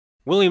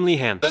William Lee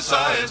Hand. The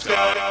Science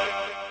Guy.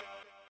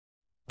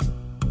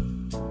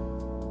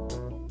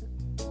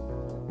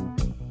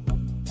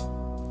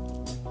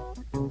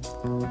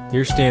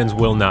 Here stands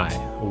Will Nye,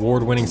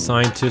 award-winning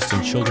scientist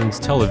and children's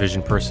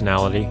television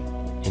personality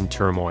in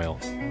turmoil.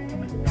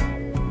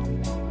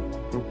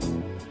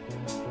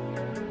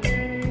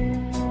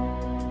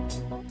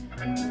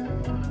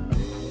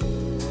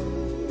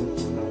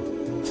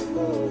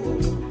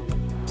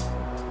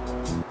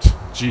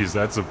 Geez,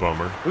 that's a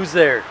bummer. Who's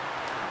there?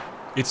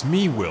 It's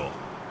me, Will.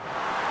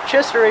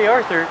 Chester A.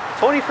 Arthur,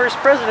 21st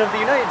President of the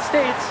United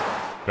States.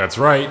 That's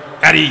right.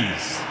 At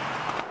ease.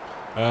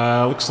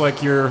 Looks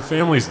like your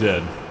family's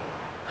dead.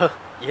 Huh,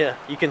 yeah,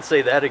 you can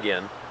say that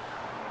again.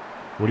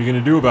 What are you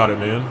gonna do about it,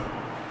 man?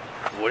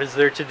 What is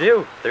there to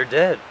do? They're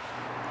dead.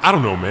 I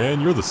don't know,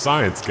 man. You're the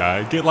science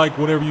guy. Get like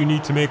whatever you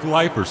need to make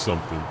life or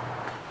something.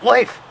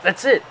 Life,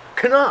 that's it.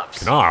 C.N.O.P.S.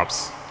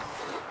 C.N.O.P.S.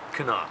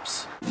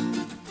 C.N.O.P.S.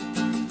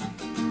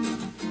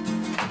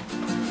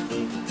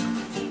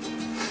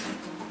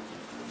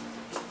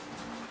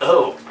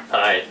 Oh,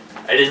 hi.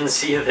 I didn't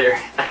see you there.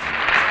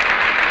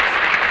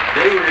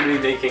 Today we're going to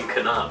be making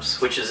C.N.O.P.S,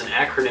 which is an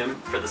acronym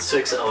for the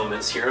 6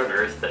 elements here on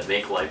Earth that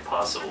make life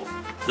possible.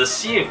 The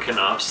C in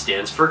C.N.O.P.S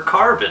stands for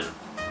carbon.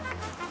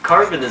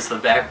 Carbon is the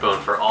backbone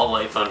for all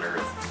life on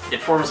Earth. It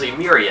forms a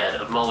myriad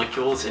of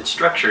molecules and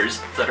structures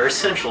that are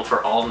essential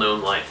for all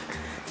known life.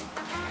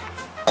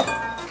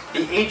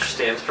 The H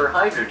stands for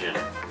hydrogen.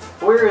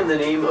 Where in the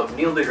name of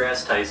Neil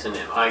deGrasse Tyson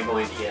am I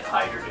going to get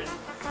hydrogen?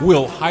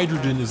 Will,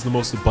 hydrogen is the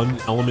most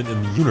abundant element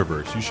in the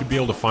universe. You should be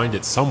able to find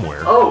it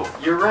somewhere. Oh,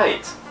 you're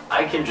right.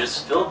 I can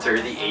just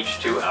filter the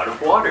H2 out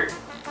of water.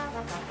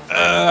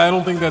 I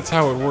don't think that's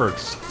how it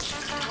works.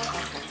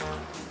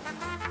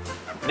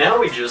 Now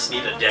we just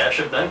need a dash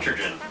of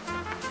nitrogen.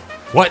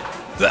 What?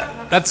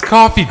 That's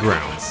coffee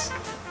grounds.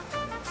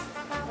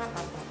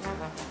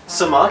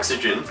 Some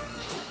oxygen.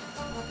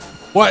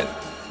 What?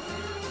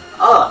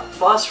 Ah,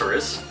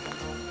 phosphorus.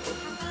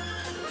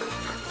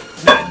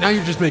 Now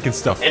you're just making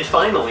stuff. And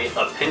finally,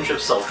 a pinch of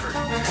sulfur.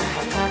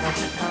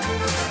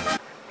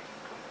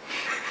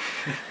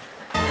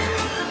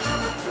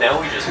 Now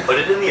we just put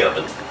it in the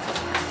oven.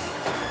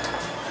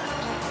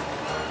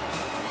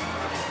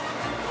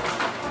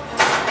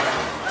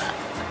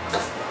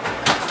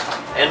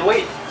 And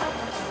wait.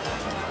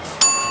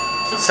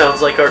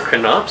 Sounds like our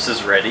C.N.O.P.S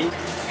is ready.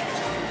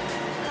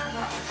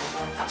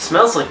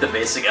 Smells like the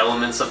basic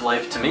elements of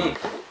life to me.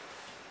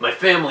 My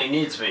family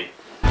needs me.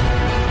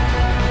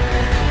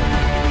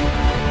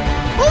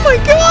 Oh my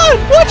god!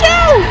 Watch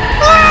out!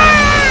 Ah!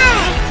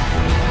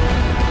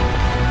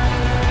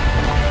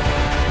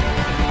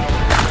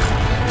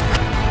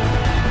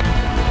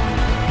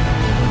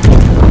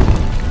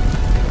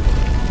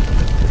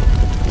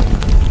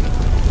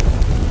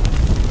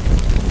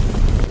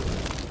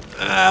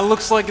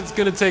 Looks like it's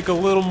gonna take a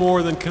little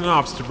more than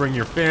C.N.O.P.S to bring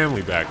your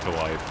family back to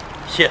life.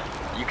 Yeah,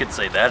 you could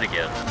say that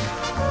again.